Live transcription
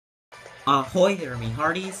Ahoy there, me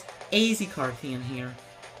hearties! AZ Card Fan here.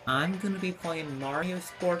 I'm gonna be playing Mario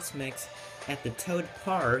Sports Mix at the Toad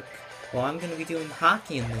Park. Well, I'm gonna be doing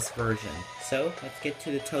hockey in this version. So, let's get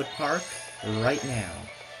to the Toad Park right now.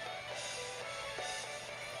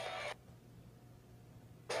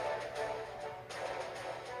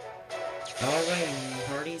 Alright, me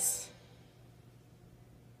hearties.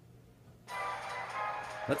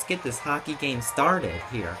 Let's get this hockey game started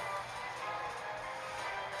here.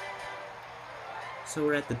 So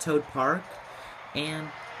we're at the Toad Park, and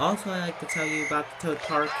also I'd like to tell you about the Toad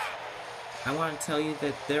Park. I want to tell you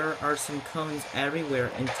that there are some cones everywhere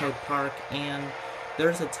in Toad Park, and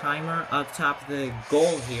there's a timer up top of the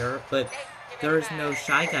goal here, but there's no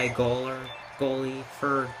Shy Guy goalie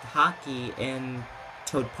for hockey in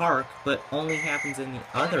Toad Park, but only happens in the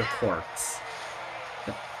other courts.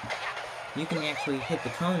 You can actually hit the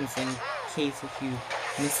cones in case if you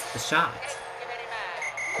miss the shot.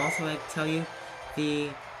 Also, I'd tell you,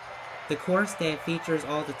 the course that features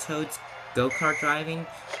all the Toads go-kart driving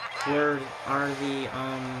are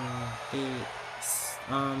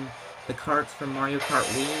the carts from Mario Kart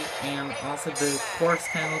Wii, and also the course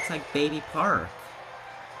kind of looks like Baby Park,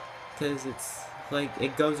 because it's like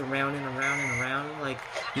it goes around and around and around, like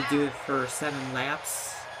you do it for 7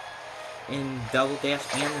 laps in Double Dash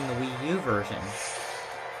and in the Wii U version.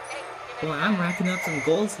 Well, I'm racking up some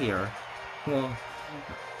goals here. Well,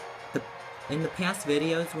 in the past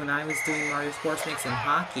videos, when I was doing Mario Sports Mix and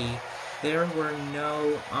hockey, there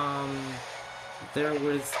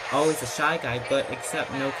was always a Shy Guy, but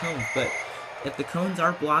except no cones. But if the cones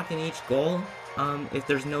are blocking each goal, if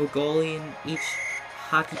there's no goalie in each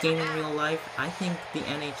hockey game in real life, I think the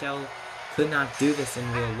NHL could not do this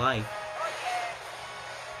in real life.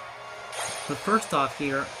 But first off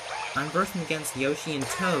here, I'm versing against Yoshi and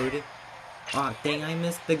Toad. Aw, dang, I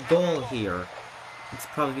missed the goal here. It's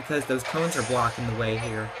probably because those cones are blocking the way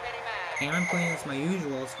here. And I'm playing as my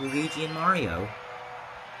usual, it's Luigi and Mario.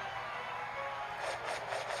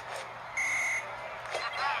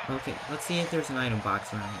 Okay, let's see if there's an item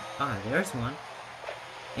box around here. Ah, there's one.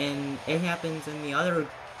 And it happens in the other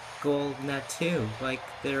goal net too. Like,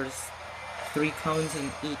 there's 3 cones in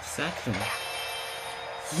each section.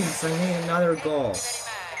 Yes, I made another goal.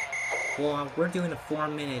 Well, we're doing a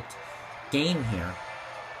 4-minute game here.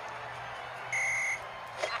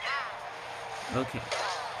 Okay.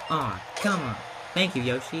 Aw, come on. Thank you,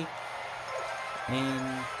 Yoshi.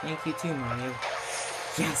 And thank you too, Mario.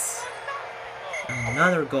 Yes!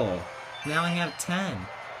 Another goal. Now I have 10.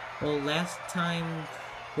 Well, last time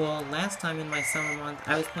in my summer month,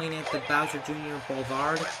 I was playing at the Bowser Jr.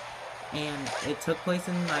 Boulevard, and it took place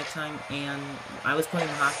in the nighttime, and I was playing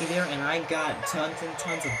hockey there, and I got tons and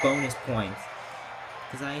tons of bonus points.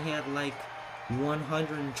 Because I had, like,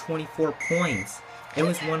 124 points. It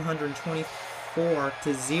was 124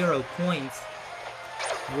 to 0 points.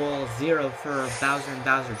 Well, 0 for Bowser and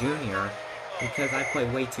Bowser Jr. because I play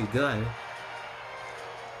way too good.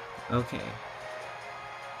 Okay.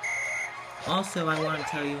 Also, I want to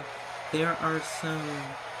tell you, there are some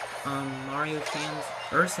Mario fans,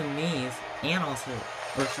 or some me's, and also,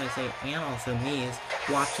 or should I say, and also me's,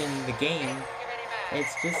 watching the game.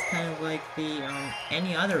 It's just kind of like the,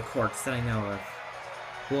 any other courts that I know of.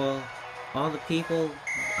 Well, all the people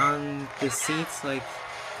on the seats, like,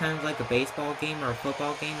 kind of like a baseball game, or a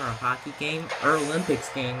football game, or a hockey game, or Olympics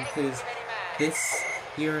game, because this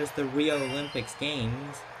year is the Rio Olympics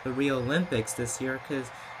Games, the Rio Olympics this year, because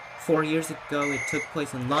 4 years ago it took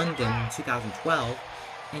place in London in 2012,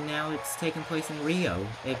 and now it's taking place in Rio,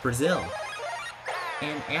 in Brazil.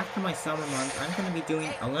 And after my summer month, I'm going to be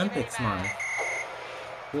doing Olympics month.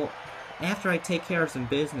 Well, after I take care of some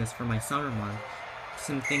business for my summer month,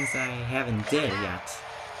 some things I haven't did yet.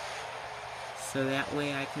 So that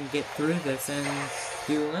way I can get through this and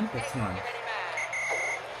do Olympics month.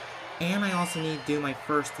 And I also need to do my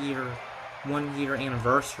first 1 year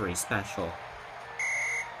anniversary special.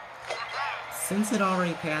 Since it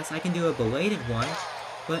already passed, I can do a belated one,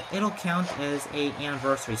 but it'll count as an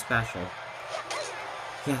anniversary special.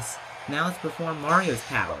 Yes, now let's perform Mario's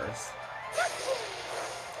powers.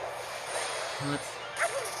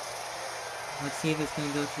 Let's see if it's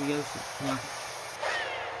gonna go through Yoshi. Come on.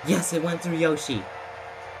 Yes, it went through Yoshi.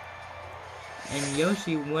 And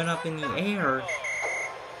Yoshi went up in the air.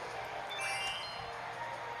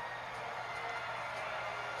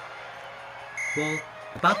 Well,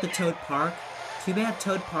 about the Toad Park, too bad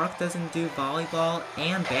Toad Park doesn't do volleyball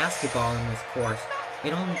and basketball in this course.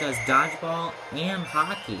 It only does dodgeball and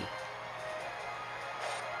hockey.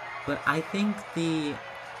 But I think the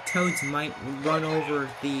Toads might run over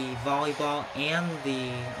the volleyball and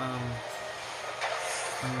the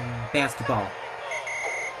basketball.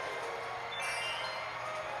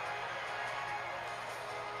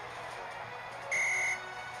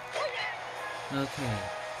 Okay,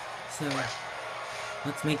 so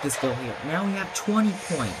let's make this goal here. Now we have 20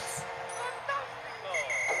 points.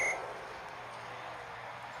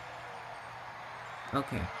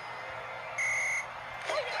 Okay.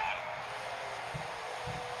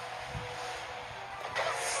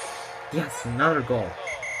 Yes, another goal.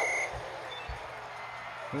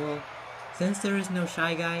 Well, since there is no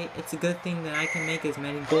Shy Guy, it's a good thing that I can make as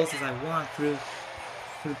many goals as I want through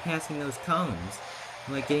passing those cones,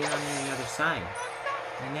 like getting on the other side.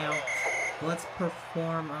 And now, let's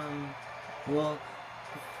perform, well,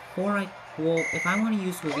 if I want to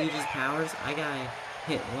use Luigi's powers, I gotta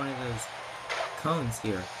hit one of those cones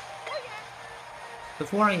here.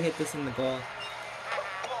 Before I hit this in the goal,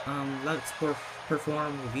 let's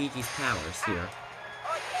perform Luigi's powers here.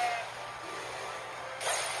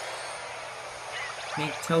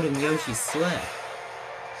 Make Toad and Yoshi slip.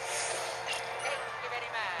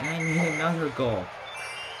 And I need another goal.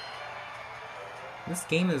 This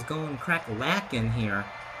game is going crack-a-lack-in here.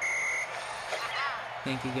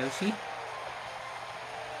 Thank you, Yoshi.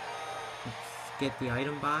 Let's get the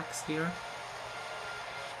item box here.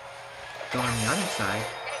 Go on the other side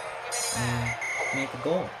and make a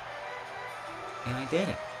goal. And I did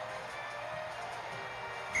it.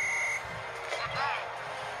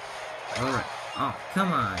 Alright. Oh,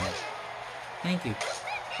 come on. Thank you.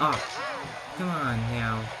 Oh, come on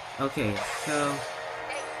now. Okay, so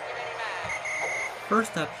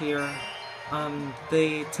first up here,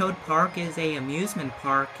 the Toad Park is a amusement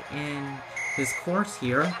park in this course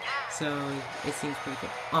here, so it seems pretty good.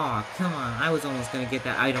 Oh, come on. I was almost going to get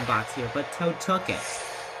that item box here, but Toad took it.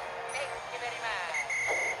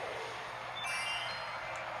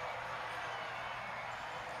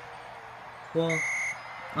 Well,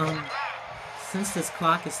 since this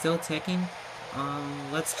clock is still ticking,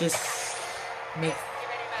 let's just make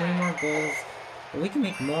 3 more goals. Well, we can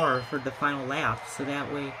make more for the final lap, so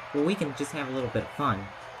that way, well, we can just have a little bit of fun,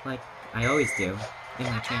 like I always do in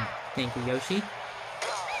my channel. Thank you, Yoshi.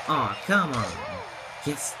 Aw, come on.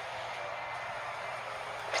 Yes.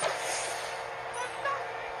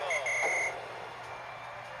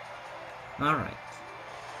 Alright.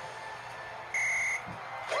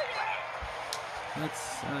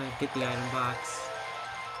 Let's get the item box.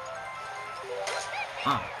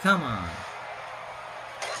 Oh, come on.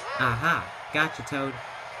 Aha, gotcha, Toad.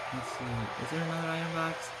 Let's see, is there another item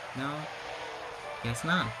box? No? Guess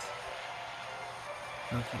not.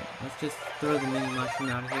 Okay, let's just throw the mini mushroom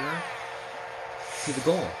out of here to the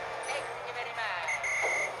goal.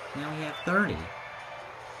 Now we have 30.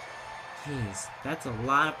 Jeez, that's a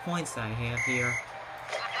lot of points that I have here.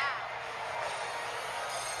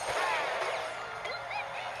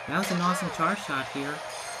 That was an awesome charge shot here.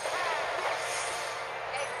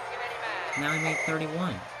 Now we made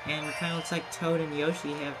 31. And it kind of looks like Toad and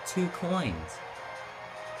Yoshi have 2 coins.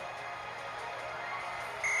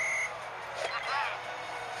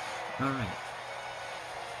 Alright.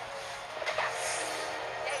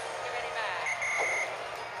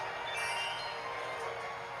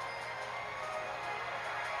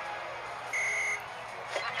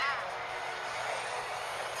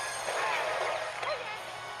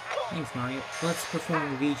 Thanks, Mario. Let's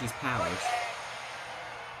perform Luigi's powers.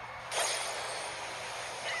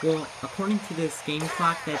 Well, according to this game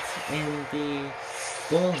clock that's in the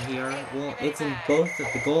goal here, well, it's in both of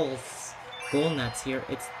the goal nets here.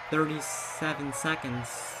 It's 37 seconds.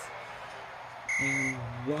 And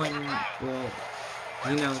well,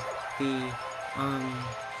 you know, the,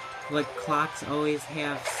 like, clocks always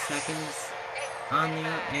have seconds on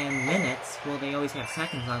there, and minutes, well, they always have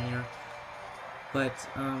seconds on there. But,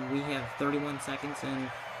 we have 31 seconds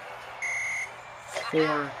and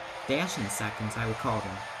 4 dashing seconds, I would call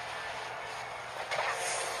them.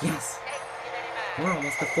 Yes! We're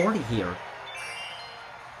almost to 40 here.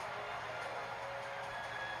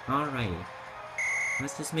 Alrighty.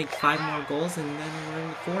 Let's just make 5 more goals and then we're in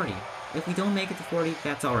the 40. If we don't make it to 40,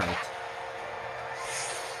 that's alright.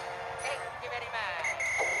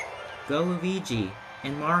 Go Luigi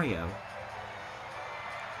and Mario.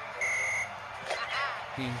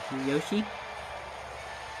 Thank you, Yoshi.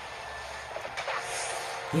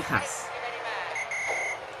 Yes.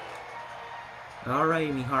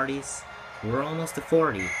 Alrighty, me hearties. We're almost to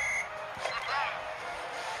 40.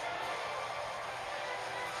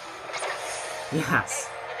 Yes.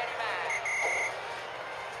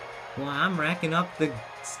 Well, I'm racking up the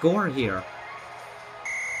score here.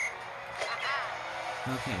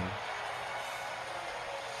 Okay.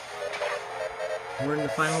 We're in the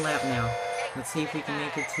final lap now. Let's see if we can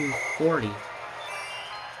make it to 40.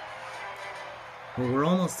 Well, we're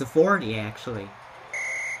almost to 40, actually.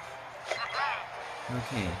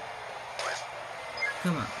 Okay.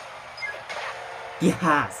 Come on.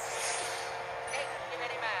 Yes!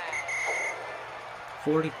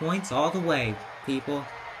 40 points all the way, people.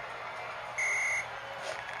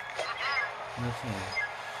 Okay.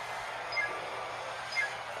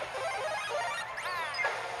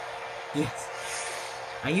 Yes.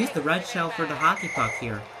 I used the red shell for the hockey puck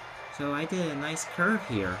here. So I did a nice curve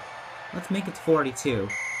here. Let's make it to 42.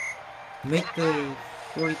 Make the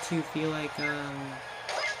 42 feel like,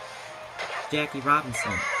 Jackie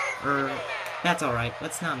Robinson. That's alright.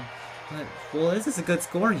 Let's not... Well, this is a good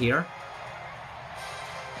score here.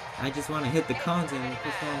 I just want to hit the cones and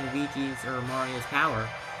perform Luigi's or Mario's power.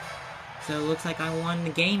 So it looks like I won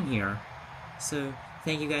the game here. So,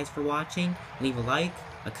 thank you guys for watching. Leave a like,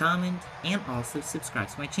 a comment, and also subscribe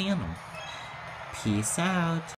to my channel. Peace out.